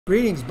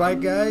Greetings,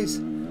 bike guys.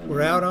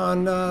 We're out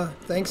on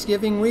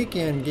Thanksgiving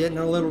weekend getting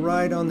a little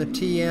ride on the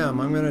TM.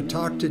 I'm going to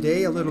talk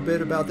today a little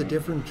bit about the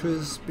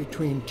differences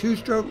between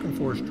two-stroke and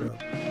four-stroke.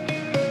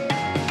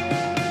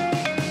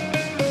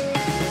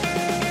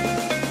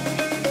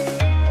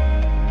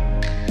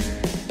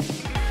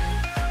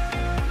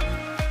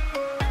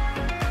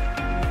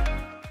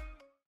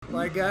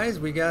 Bike guys,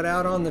 we got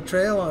out on the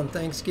trail on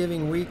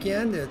Thanksgiving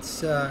weekend.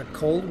 It's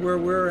cold where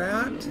we're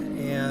at,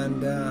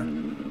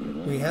 and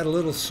we had a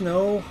little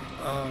snow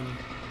a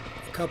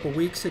couple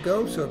weeks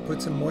ago, so it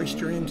put some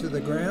moisture into the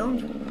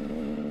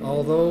ground,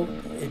 although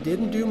it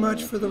didn't do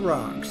much for the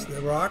rocks. The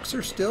rocks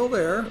are still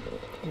there.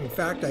 In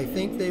fact, I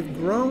think they've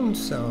grown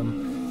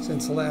some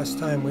since the last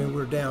time we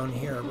were down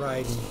here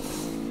riding.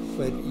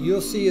 But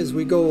you'll see as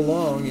we go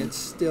along, it's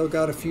still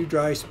got a few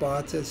dry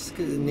spots. That's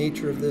the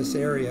nature of this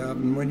area.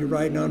 And when you're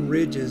riding on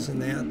ridges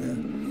and that, the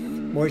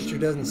moisture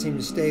doesn't seem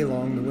to stay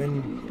long. The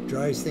wind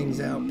dries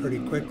things out pretty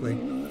quickly.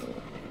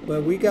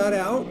 But we got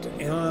out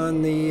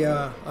on the,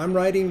 I'm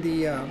riding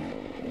the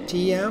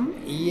TM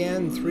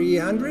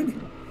EN300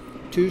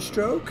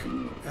 two-stroke,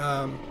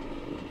 and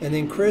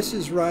then Chris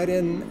is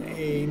riding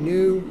a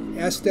new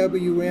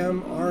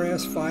SWM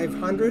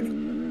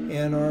RS500,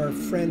 and our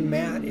friend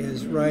Matt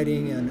is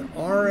riding an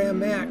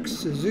RMX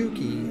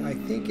Suzuki. I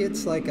think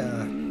it's like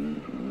a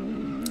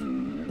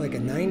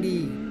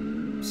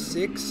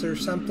 96 or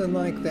something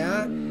like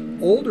that.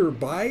 Older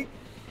bike,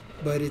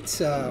 but it's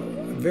a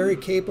very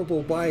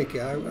capable bike.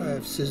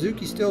 If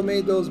Suzuki still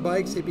made those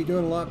bikes, they'd be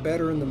doing a lot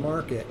better in the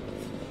market,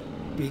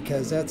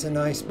 because that's a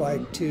nice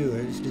bike too.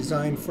 It's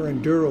designed for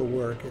enduro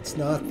work. It's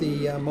not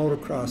the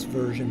motocross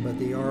version, but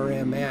the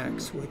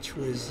RMX, which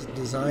was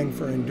designed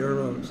for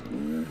enduros.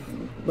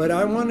 But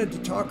I wanted to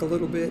talk a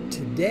little bit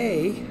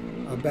today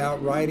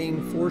about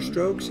riding four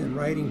strokes and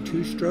riding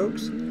two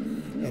strokes,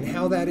 and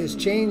how that has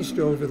changed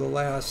over the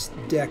last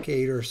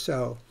decade or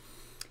so.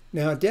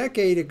 Now, a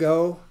decade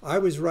ago, I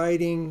was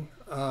riding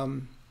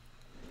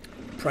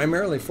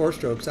primarily four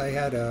strokes. I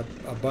had a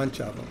bunch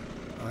of them.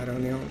 I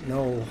don't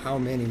know how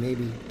many,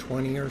 maybe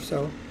 20 or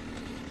so,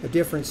 of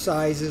different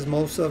sizes.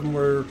 Most of them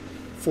were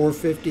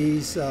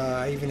 450s.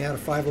 I even had a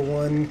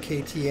 501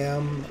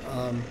 KTM,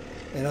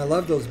 and I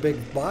love those big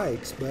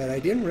bikes, but I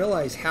didn't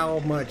realize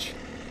how much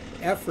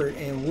effort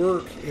and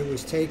work it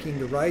was taking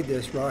to ride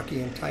this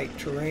rocky and tight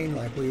terrain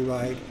like we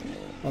ride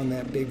on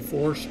that big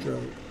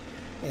four-stroke.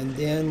 And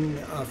then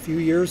a few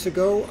years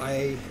ago,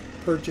 I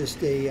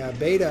purchased a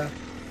Beta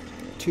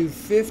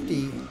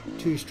 250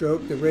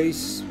 two-stroke, the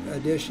race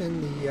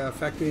edition, the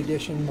factory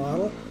edition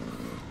model,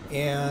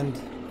 and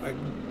I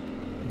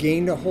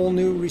gained a whole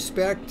new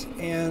respect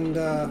and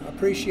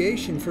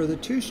appreciation for the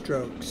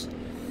two-strokes.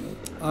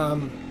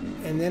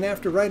 And then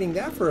after riding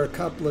that for a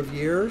couple of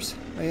years,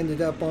 I ended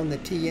up on the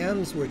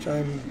TMs, which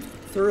I'm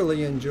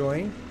thoroughly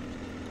enjoying.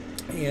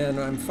 And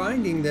I'm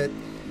finding that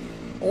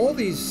all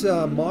these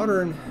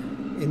modern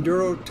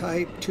enduro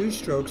type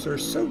two-strokes are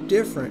so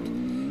different.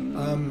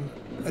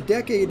 A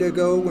decade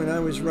ago, when I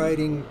was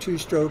riding two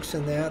strokes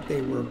and that, they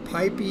were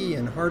pipey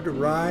and hard to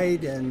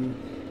ride, and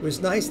it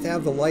was nice to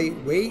have the light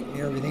weight and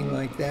everything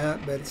like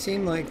that, but it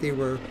seemed like they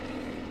were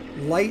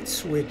light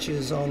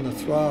switches on the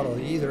throttle.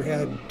 You either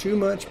had too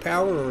much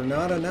power or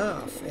not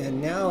enough.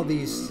 And now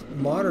these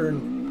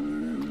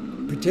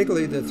modern,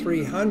 particularly the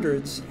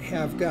 300s,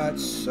 have got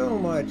so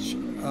much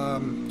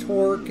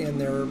torque, and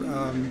they're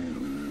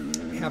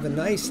have a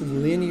nice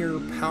linear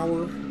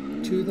power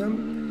to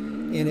them,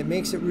 and it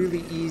makes it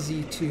really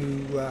easy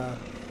to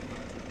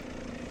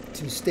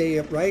stay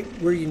up right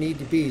where you need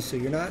to be, so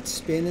you're not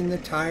spinning the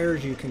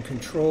tires. You can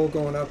control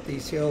going up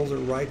these hills or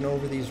riding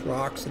over these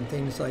rocks and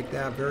things like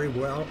that very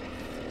well.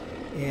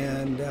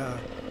 And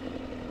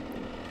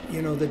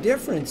you know, the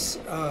difference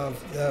of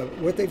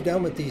what they've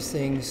done with these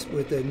things,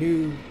 with the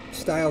new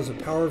styles of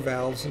power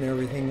valves and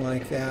everything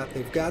like that,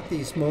 they've got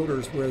these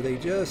motors where they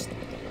just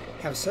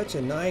have such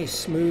a nice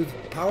smooth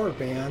power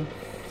band.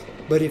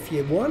 But if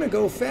you want to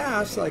go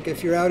fast, like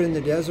if you're out in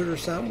the desert or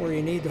something where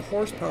you need the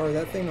horsepower,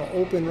 that thing will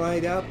open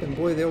right up, and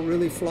boy, they'll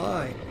really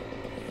fly.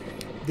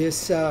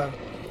 This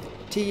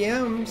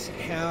TMs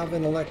have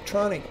an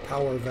electronic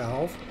power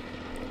valve,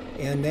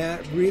 and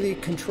that really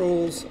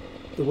controls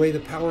the way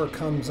the power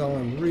comes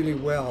on really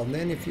well. And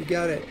then if you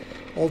got it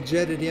all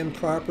jetted in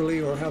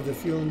properly or have the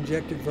fuel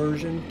injected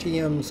version,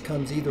 TMs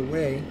comes either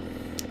way.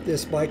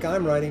 This bike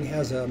I'm riding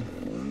has a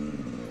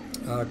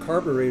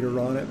carburetor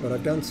on it, but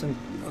I've done some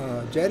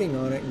jetting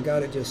on it and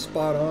got it just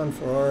spot on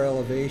for our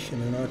elevation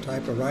and our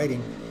type of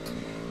riding.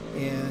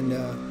 And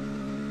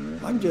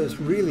I'm just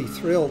really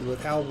thrilled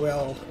with how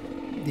well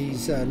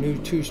these new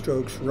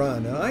two-strokes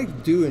run. And I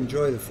do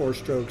enjoy the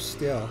four-strokes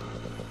still.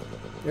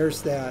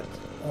 There's that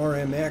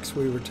RMX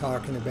we were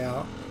talking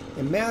about,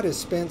 and Matt has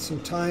spent some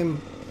time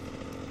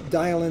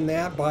dialing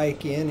that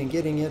bike in and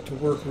getting it to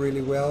work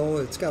really well.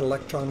 It's got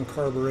electron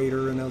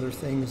carburetor and other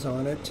things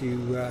on it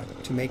to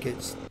make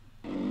it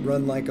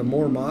run like a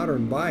more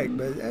modern bike,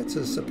 but that's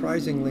a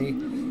surprisingly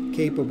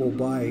capable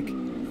bike.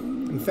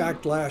 In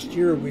fact, last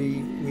year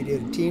we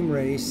did a team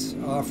race,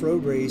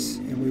 off-road race,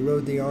 and we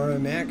rode the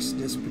RMX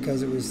just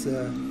because it was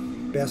the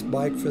best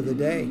bike for the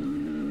day.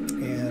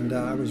 And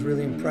I was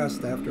really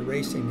impressed after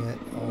racing it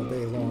all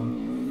day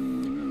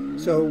long.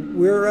 So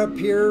we're up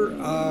here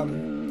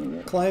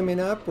climbing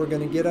up. We're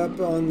going to get up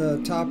on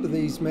the top of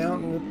these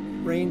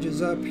mountain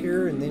ranges up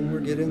here, and then we'll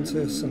get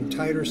into some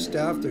tighter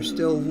stuff. There's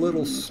still a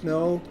little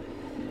snow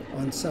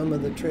on some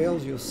of the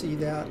trails. You'll see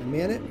that in a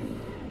minute.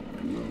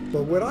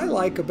 But what I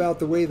like about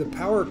the way the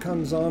power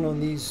comes on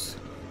these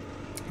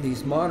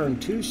modern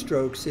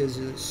two-strokes is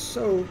it's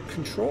so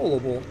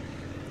controllable.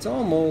 It's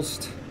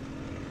almost,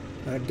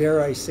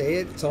 dare I say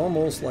it, it's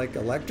almost like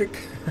electric.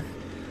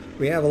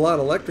 We have a lot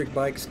of electric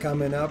bikes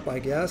coming up, I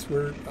guess.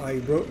 I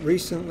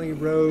recently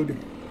rode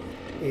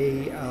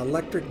a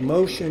electric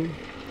motion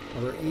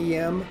or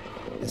EM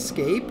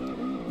Escape,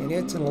 and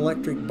it's an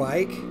electric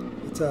bike.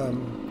 It's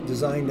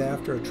designed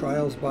after a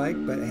trials bike,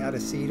 but it had a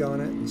seat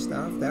on it and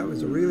stuff. That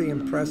was a really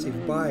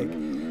impressive bike.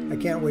 I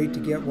can't wait to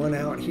get one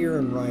out here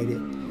and ride it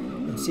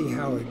and see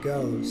how it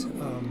goes.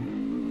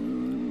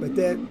 But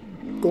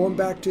going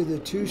back to the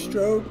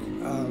two-stroke,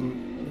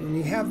 when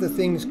you have the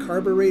things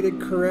carbureted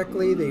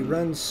correctly, they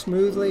run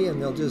smoothly and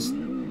they'll just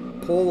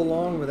pull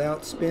along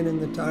without spinning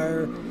the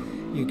tire.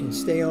 You can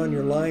stay on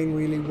your line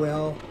really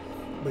well,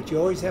 but you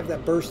always have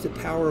that burst of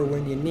power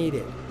when you need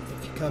it.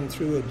 If you come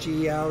through a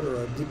G-out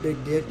or a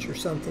big ditch or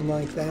something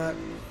like that,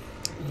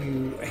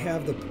 you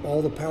have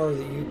all the power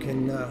that you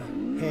can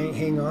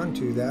hang on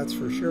to, that's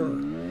for sure.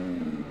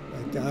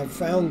 But I've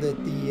found that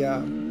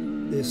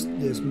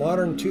this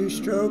modern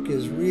two-stroke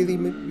has really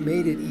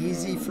made it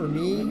easy for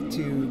me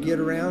to get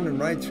around and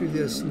ride through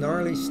this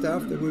gnarly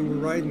stuff that we were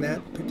riding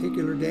that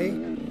particular day.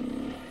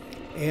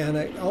 And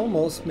it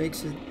almost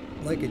makes it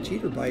like a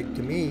cheater bike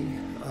to me,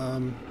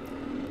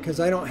 because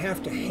I don't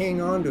have to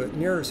hang on to it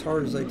near as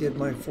hard as I did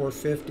my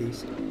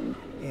 450s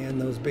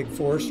and those big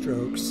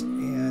four-strokes.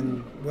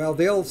 And well,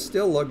 they'll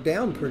still look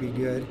down pretty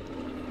good.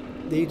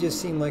 They just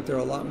seem like they're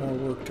a lot more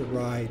work to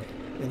ride.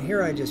 And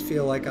here I just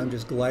feel like I'm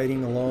just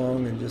gliding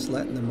along and just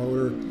letting the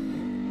motor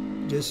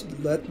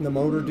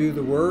do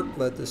the work,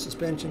 let the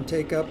suspension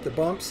take up the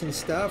bumps and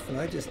stuff, and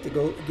I just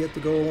get to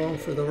go along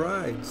for the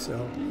ride. So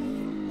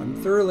I'm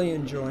thoroughly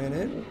enjoying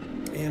it,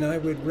 and I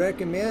would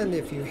recommend,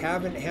 if you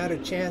haven't had a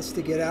chance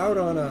to get out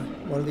on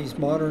one of these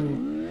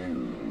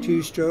modern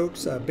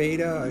two-strokes, a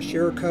Beta, a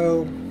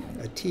Sherco,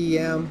 a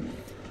TM,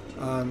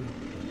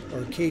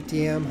 or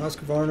KTM,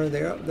 Husqvarna,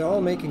 they're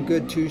all making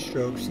good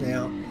two-strokes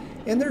now.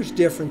 And there's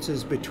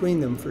differences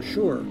between them for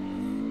sure.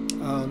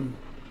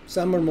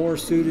 Some are more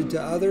suited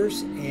to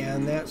others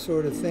and that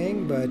sort of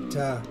thing,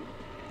 but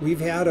we've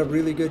had a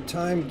really good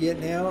time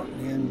getting out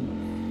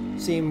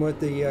and seeing what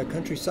the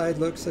countryside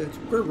looks like.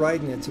 We're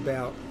riding, it's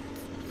about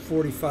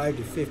 45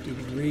 to 50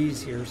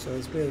 degrees here, so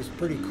it was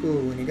pretty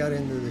cool. When you got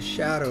into the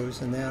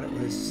shadows and that,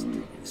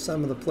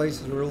 some of the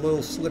places were a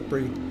little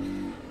slippery,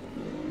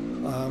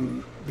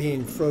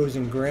 being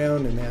frozen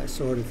ground and that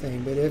sort of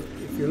thing. But if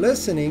you're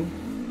listening,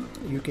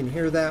 you can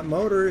hear that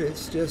motor.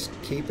 It's just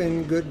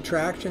keeping good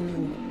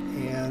traction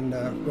and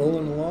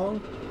rolling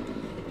along.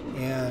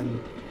 And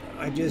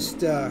I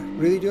just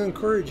really do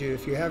encourage you,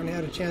 if you haven't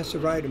had a chance to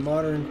ride a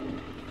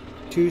modern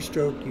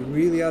two-stroke, you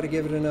really ought to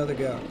give it another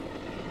go.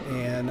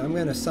 And I'm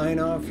going to sign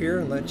off here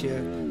and let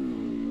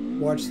you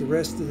watch the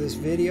rest of this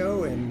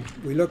video. And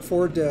we look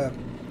forward to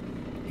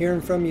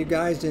hearing from you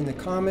guys in the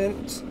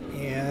comments.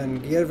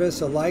 And give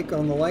us a like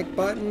on the like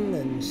button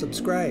and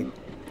subscribe.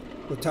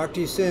 We'll talk to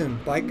you soon.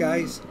 Bike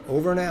Guys,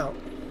 over and out.